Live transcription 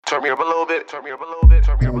turn me up a little bit, turn me up a little bit,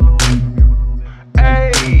 turn me up a little bit.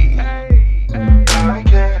 Hey,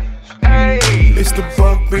 podcast. Hey, It's the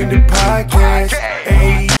Buck Bandit Podcast.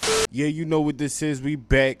 Hey. Yeah, you know what this is. We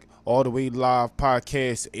back all the way live,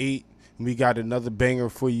 podcast 8. We got another banger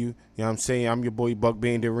for you. You know what I'm saying? I'm your boy Buck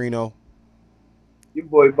Bandit Reno. Your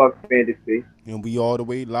boy Buck Bandit C. And we all the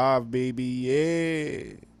way live, baby.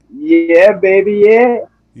 Yeah. Yeah, baby, yeah.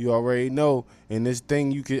 You already know. And this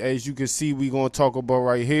thing as you can see, we gonna talk about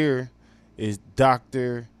right here is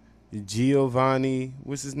Dr. Giovanni.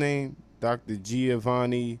 What's his name? Dr.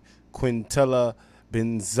 Giovanni Quintella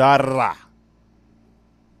Benzara.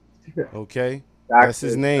 Okay? That's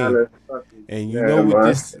his name. And you know what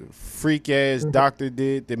this freak ass doctor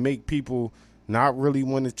did to make people not really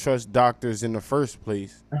want to trust doctors in the first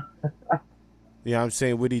place. You know what I'm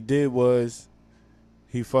saying? What he did was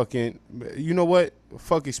he fucking, you know what?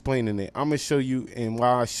 Fuck explaining it. I'm going to show you, and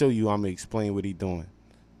while I show you, I'm going to explain what he doing.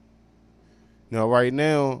 Now, right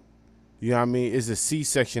now, you know what I mean, it's a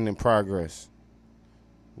C-section in progress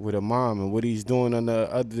with a mom, and what he's doing on the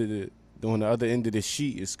other end of the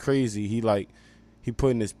sheet is crazy. He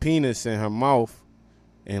putting his penis in her mouth,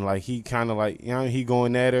 and like he kind of like, you know, he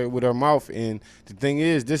going at her with her mouth. And the thing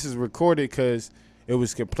is, this is recorded because it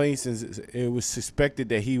was complaints and it was suspected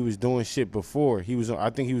that he was doing shit before. I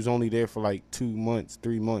think he was only there for like 2 months,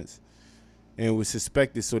 3 months, and it was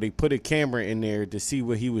suspected. So they put a camera in there to see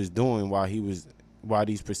what he was doing while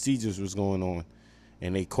these procedures was going on,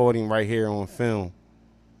 and they caught him right here on film,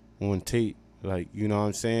 on tape. Like, you know what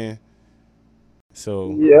I'm saying?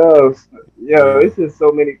 So Yo, it's just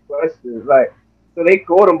so many questions. Like, so they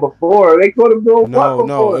caught him before. They caught him doing what before?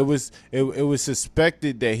 No, it was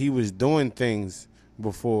suspected that he was doing things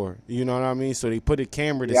before. You know what I mean? So they put a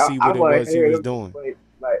camera to see what it was he was doing.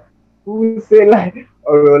 Like, who was saying like,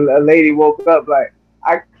 or a lady woke up like,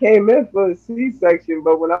 I came in for a C-section,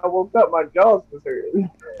 but when I woke up, my jaws was hurting.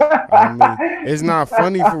 I mean, it's not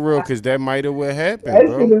funny for real, because that might have what happened, that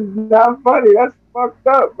bro. Shit is not funny. That's fucked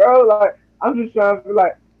up, bro. Like, I'm just trying to feel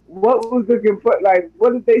like, what was the complaint? Like,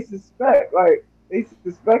 what did they suspect? Like, they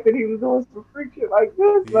suspected he was doing some freak shit like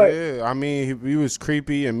this. Like, yeah, I mean, he was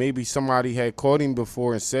creepy, and maybe somebody had caught him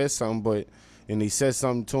before and said something, and they said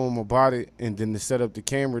something to him about it, and then they set up the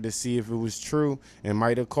camera to see if it was true, and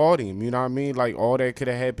might have caught him. You know what I mean? Like, all that could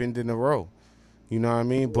have happened in a row. You know what I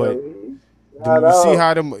mean? But do you see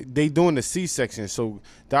how they doing the C-section? So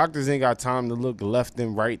doctors ain't got time to look left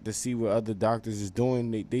and right to see what other doctors is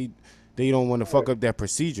doing. They don't want to fuck up that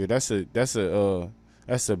procedure. That's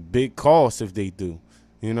a big cost if they do.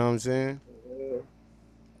 You know what I'm saying?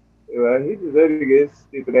 Yeah, he deserved to get his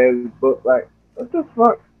stupid ass book. Like, what the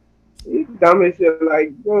fuck? He's dumb as shit.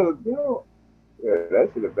 Like, yo, yeah, that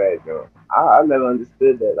shit a bad joke. I never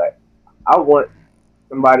understood that. Like, I want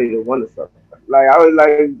somebody to want to suck. Like, I was like,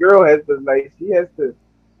 a girl has to, like, she has to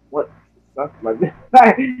want to suck like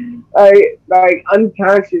that. like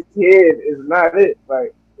unconscious head is not it.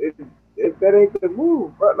 Like, that ain't the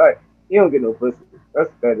move, bro. Like, he don't get no pussy. That's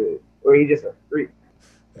what that is. Or he just a freak.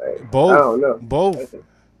 Like, both. I don't know. Both.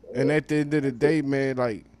 And at the end of the day, man,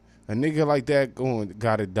 like, a nigga like that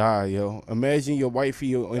gotta die, yo. Imagine your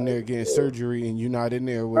wifey in there getting surgery and you not in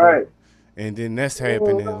there with her, and then that's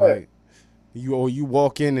happening. Like, you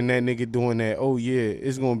walk in and that nigga doing that. Oh yeah,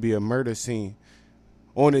 it's gonna be a murder scene.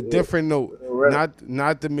 On a different note,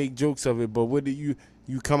 not to make jokes of it, but what do you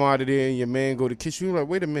come out of there and your man go to kiss you? You're like,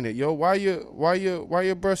 wait a minute, yo, why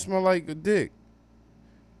your breath smell like a dick?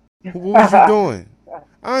 What was you doing?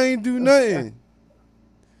 I ain't do nothing.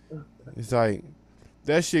 It's like,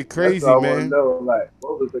 that shit crazy, man. I want to know, like,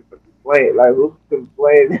 what was the complaint? Like, who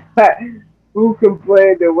complained? Who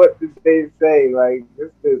complained and what did they say? Like,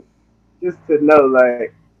 just to know,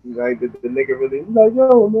 like did the nigga really like,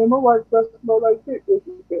 yo, man, my wife breath smell like dick?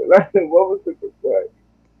 Like, what was the complaint?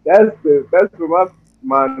 That's where my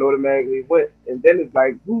mind automatically went. And then it's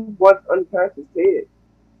like, who wants unconscious head?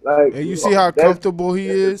 Like, and you see how comfortable he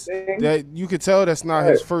is? That you could tell that's not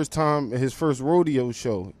his first time, his first rodeo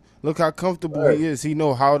show. Look how comfortable he is. He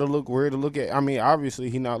know how to look, where to look at. I mean,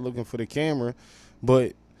 obviously he not looking for the camera,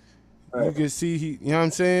 but you can see you know what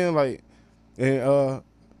I'm saying? Like, and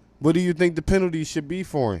what do you think the penalty should be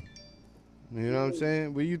for him? You know what I'm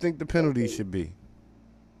saying? What do you think the penalty should be?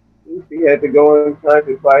 He had to go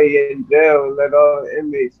unconscious while he in jail and let all the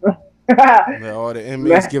inmates. Let all the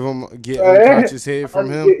inmates get unconscious head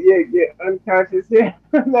from him. Get unconscious head.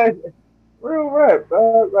 Like, real rap,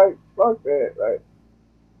 dog. Like, fuck that. Like,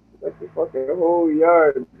 that's the fucking whole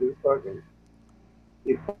yard just fucking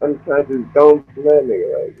get unconscious dome from that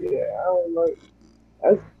nigga. Like, yeah, I don't like.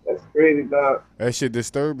 That's crazy, dog. That shit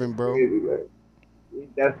disturbing, bro. Crazy, man. he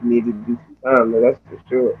definitely need to do some time, man. That's for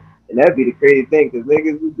sure. And that'd be the crazy thing, because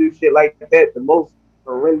niggas who do shit like that, the most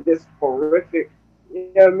horrendous, horrific,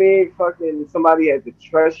 you know what I mean? Fucking somebody had to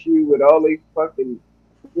trust you with all these fucking,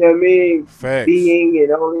 you know what I mean? Facts. Being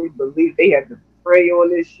and all these beliefs. They had to pray on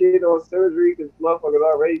this shit on surgery because motherfuckers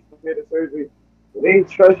already prepared the surgery. So they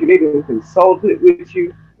trust you. They didn't consult it with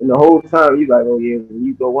you. And the whole time you like, oh yeah, when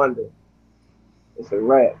you go under, it's a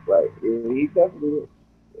wrap. Like, yeah, he definitely,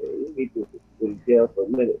 yeah, he need to go to jail for a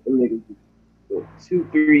minute. Them niggas for 2,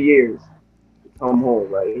 3 years to come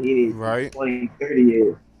home. Like, he needs to do Right. 20, 30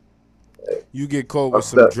 years. Like, You get caught with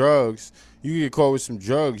fucked some up. drugs. You get caught with some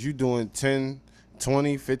drugs. You doing 10,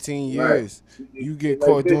 20, 15 Right. years. You do You get shit like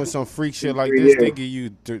caught this, doing some freak shit two, like three this. They years, give you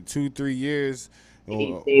 2, 3 years.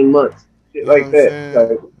 Or, 18 months, shit you know what like I'm that. saying?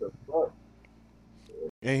 Like, what the fuck?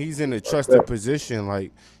 And he's in a Fucked trusted up. position.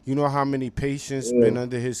 Like, you know how many patients Yeah. been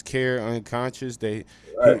under his care unconscious.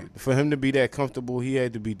 Right. For him to be that comfortable, he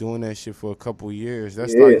had to be doing that shit for a couple years.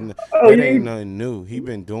 That's Yeah. like Oh, that yeah. ain't nothing new. He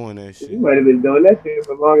been doing that He shit. might have been doing that shit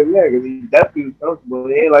for longer than that because he definitely was comfortable.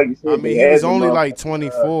 It ain't like you I said, they mean, he had was the only like motherfucking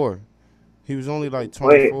 24. He was only like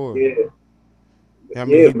complaint. 24. Yeah. I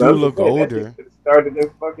mean, Yeah, he but do I'm just look saying that shit older. could have started in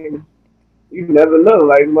fucking. You never know,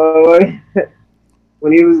 like motherfucker.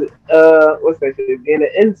 When he was what's that shit, being an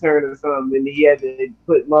intern or something, and he had to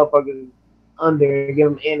put motherfuckers under and give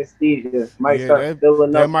them anesthesia. Might Yeah, start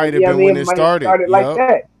filling that up. might have Yeah, I been mean, when it it might have started. started like Yup,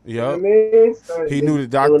 that. You know yup. what I mean? Started He knew niggas the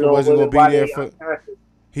doctor filling wasn't over gonna it be while there they for. unconscious.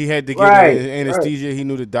 He had to get Right, right, anesthesia. He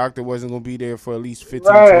knew the doctor wasn't gonna be there for at least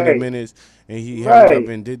 15, 20 right, minutes, and he hurried up right.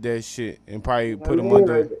 and did that shit and probably You know what put I him mean?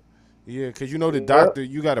 under. Like, Yeah, cause you know the yep, doctor,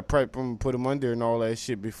 you gotta prep him, put him under, and all that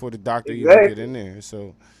shit before the doctor even get exactly, in there.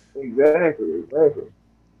 So exactly. That's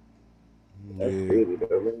yeah, crazy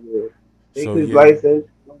though, man. Yeah. Take so his yeah, license.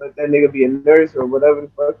 Don't let that nigga be a nurse or whatever the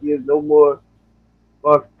fuck he is. No more.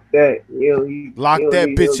 Fuck that. He lock don't that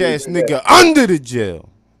need. He bitch don't ass deserve that. nigga under the jail.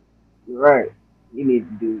 You're right. You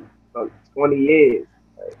need to do 20 years.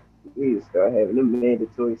 Like, you need to start having them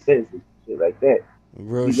mandatory sentences, shit like that.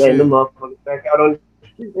 Real You letting them shit. motherfuckers back out on the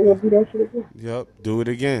street, they gonna do that shit again. Yep, do it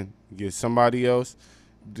again. Get somebody else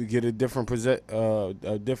to get a different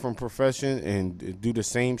profession and do the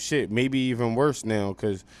same shit. Maybe even worse now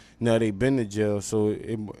because now they been to jail. So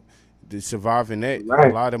surviving that, a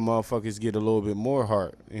Right, lot of motherfuckers get a little bit more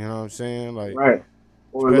heart. You know what I'm saying? Like, right.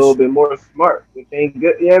 Or a little especially bit more smart, which ain't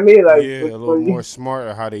good. You know what I mean? Like, yeah, which a little one more you? smart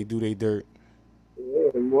at how they do their dirt.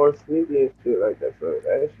 Yeah, more sneaky and shit like that. So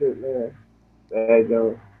that shit, man. Bad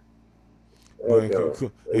Jones. But Bad Jones.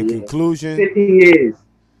 But in yeah. conclusion, 50 years.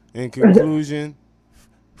 in conclusion,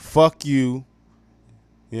 fuck you.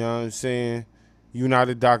 You know what I'm saying? You not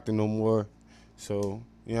a doctor no more. So,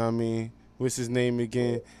 you know what I mean? What's his name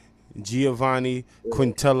again? Giovanni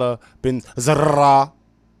Quintella Ben Zara.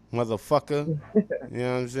 Motherfucker. You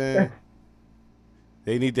know what I'm saying?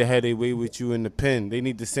 They need to have their way with you in the pen. They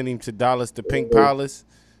need to send him to Dallas to Pink Palace.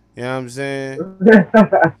 You know what I'm saying?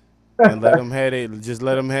 And let them have it. Just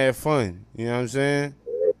let them have fun. You know what I'm saying?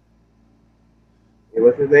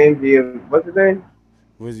 What's his name? What's his name?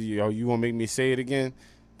 You want to make me say it again?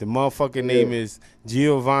 The motherfucking Yeah. name is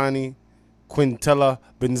Giovanni Quintella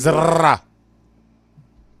Benzara.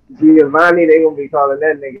 Giovanni, they gonna be calling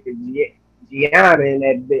that nigga Gianna in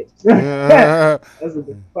that bitch. That's what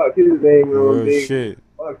the fuck his name gonna Real be. shit.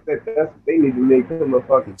 Fuck that. That's what they need to make him a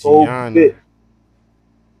fucking cold Gianna. bitch.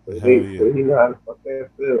 So Hell yeah. so he know how to fuck that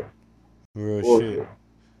feel. Real shit. Bullshit. You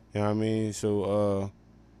know what I mean? So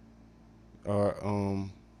our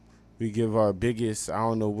we give our biggest, I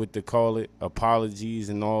don't know what to call it, apologies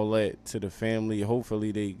and all that to the family.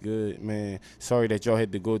 Hopefully they good, man. Sorry that y'all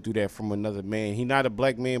had to go through that from another man. He not a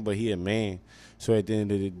black man, but he a man. So at the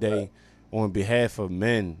end of the day, on behalf of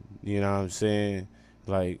men, you know what I'm saying?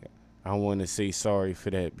 Like, I want to say sorry for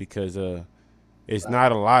that because it's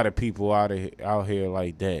not a lot of people out here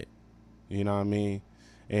like that. You know what I mean?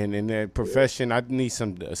 And in that profession, I need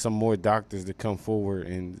some more doctors to come forward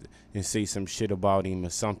and say some shit about him or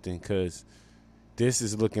something, because this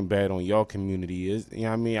is looking bad on y'all community. You know what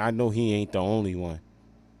I mean? I know he ain't the only one.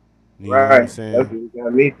 You know what I'm Right. That's saying? what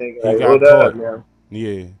got me thinking. He Like, got hold up caught. now.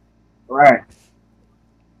 Yeah. Right.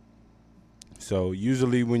 So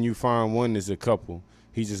usually when you find one, there's a couple.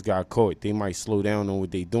 He just got caught. They might slow down on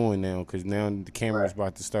what they doing now, because now the camera's Right.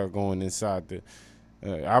 about to start going inside the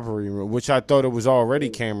operating room, which I thought it was already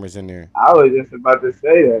cameras in there. I was just about to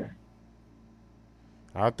say that.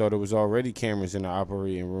 I thought it was already cameras in the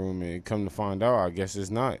operating room, and come to find out, I guess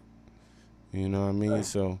it's not. You know what I mean? Right.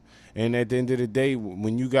 So, and at the end of the day,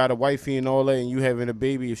 when you got a wifey and all that, and you having a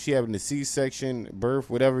baby, if she having a C-section, birth,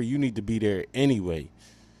 whatever, you need to be there anyway.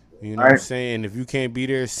 You know what I'm saying? If you can't be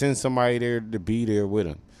there, send somebody there to be there with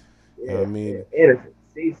him. Yeah, you know what I mean? Yeah. And it's a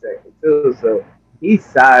C-section too, so he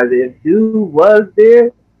sized if dude was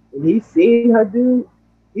there and he seen her dude,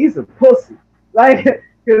 he's a pussy. Like, cause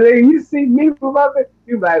if you see me from up it,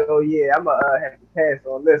 you like, oh yeah, I'm gonna have to pass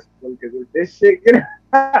on this one because if this shit get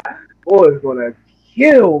boy is gonna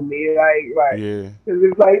kill me. Like, Yeah. cause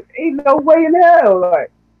it's like ain't no way in hell,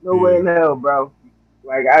 like no way Yeah. in hell, bro.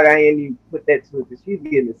 Like I ain't even put that to it because she's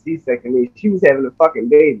getting a C-section. She was having a fucking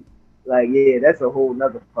baby. Like, yeah, that's a whole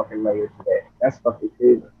nother fucking layer to that. That's fucking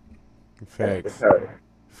crazy. Facts.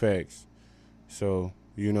 Facts. So,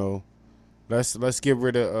 you know, let's get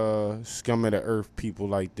rid of scum of the earth people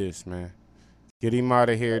like this, man. Get him out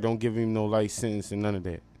of here. Don't give him no life sentence and none of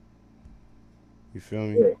that. You feel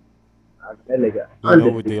me? Yeah. That nigga we know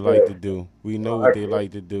what they like to do. We know what they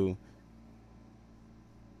like to do.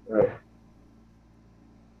 Right.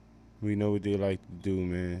 We know what they like to do,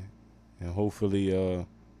 man. And hopefully,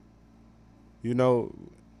 you know,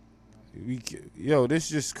 this is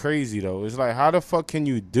just crazy, though. It's like, how the fuck can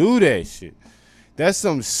you do that shit? That's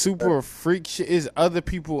some super freak shit. There's other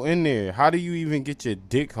people in there. How do you even get your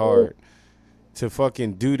dick hard to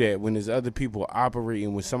fucking do that when there's other people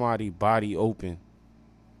operating with somebody's body open?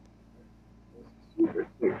 Super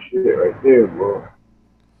sick shit right there, bro.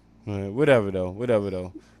 Whatever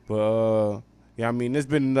though. But yeah, I mean, there's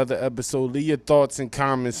been another episode. Leave your thoughts and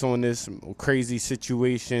comments on this crazy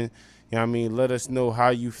situation. You know what I mean? Let us know how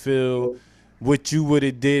you feel, what you would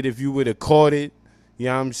have did if you would have caught it. You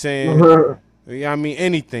know what I'm saying? Yeah, I mean,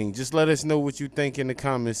 anything. Just let us know what you think in the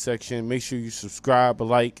comments section. Make sure you subscribe,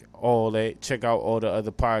 like, all that. Check out all the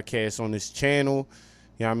other podcasts on this channel.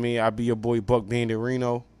 You know what I mean? I'll be your boy, Buck Bandit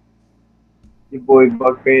Reno. Your boy,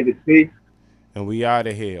 Buck Bandit P. And we out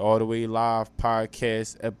of here. All the Way Live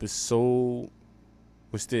podcast episode.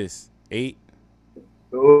 What's this? 8?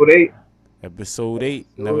 Episode 8.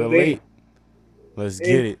 Never late. Let's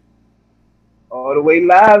get it. All the way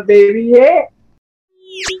live, baby. Yeah.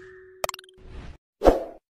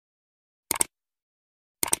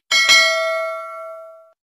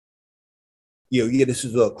 Yeah, this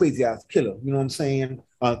is a crazy ass killer. You know what I'm saying?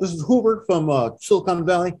 This is Hoover from Silicon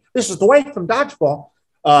Valley. This is Dwight from Dodgeball.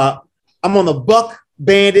 I'm on the Buck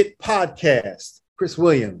Bandit podcast. Chris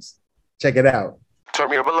Williams. Check it out. Turn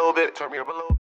me up a little bit.